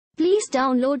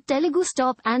download Telugu's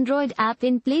top Android app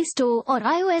in Play Store or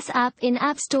iOS app in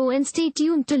App Store and stay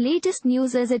tuned to latest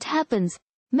news as it happens.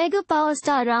 Mega power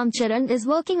star Charan is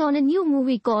working on a new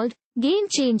movie called Game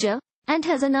Changer and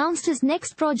has announced his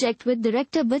next project with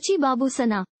director Bachi Babu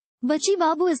Sana. Bachi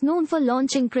Babu is known for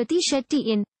launching Kriti Shetty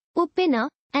in Uppina,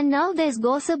 and now there's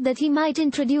gossip that he might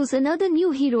introduce another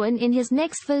new heroine in his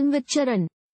next film with Charan.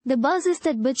 The buzz is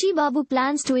that Bachi Babu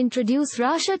plans to introduce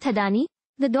Adani,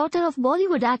 the daughter of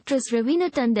Bollywood actress Raveena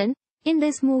Tandon, in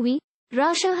this movie.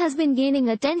 Rasha has been gaining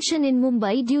attention in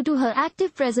Mumbai due to her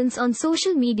active presence on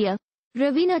social media.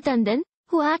 Raveena Tandon,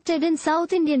 who acted in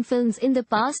South Indian films in the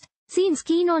past, seems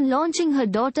keen on launching her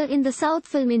daughter in the South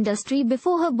film industry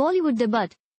before her Bollywood debut.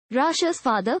 Rasha's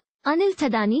father,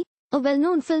 Adani, a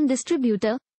well-known film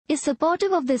distributor, is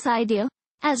supportive of this idea.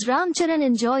 As Charan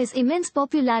enjoys immense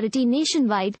popularity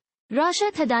nationwide,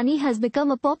 Adani has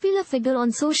become a popular figure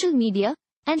on social media,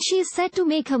 and she is set to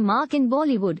make her mark in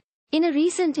Bollywood. In a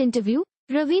recent interview,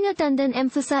 Raveena Tandon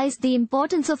emphasized the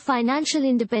importance of financial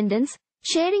independence,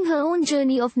 sharing her own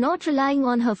journey of not relying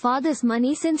on her father's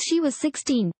money since she was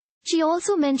 16. She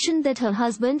also mentioned that her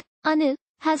husband, Anil,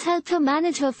 has helped her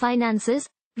manage her finances.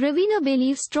 Raveena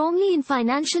believes strongly in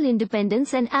financial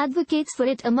independence and advocates for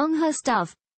it among her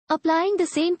staff. Applying the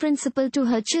same principle to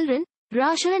her children,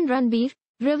 Rasha and Ranbir,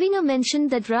 Raveena mentioned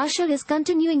that Rasha is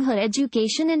continuing her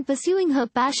education and pursuing her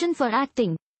passion for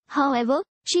acting. However,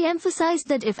 she emphasized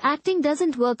that if acting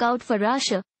doesn't work out for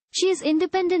Rasha, she is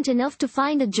independent enough to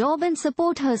find a job and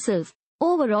support herself.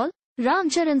 Overall,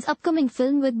 Charan's upcoming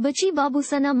film with Bachi Babu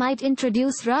Sana might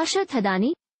introduce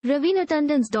Adani, Raveena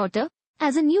Tandon's daughter,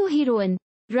 as a new heroine.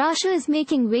 Rasha is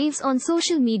making waves on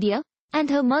social media, and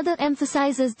her mother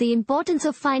emphasizes the importance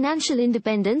of financial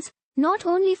independence, not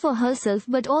only for herself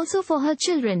but also for her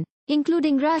children,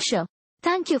 including Rasha.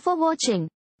 Thank you for watching.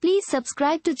 Please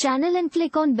subscribe to channel and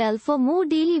click on bell for more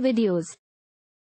daily videos.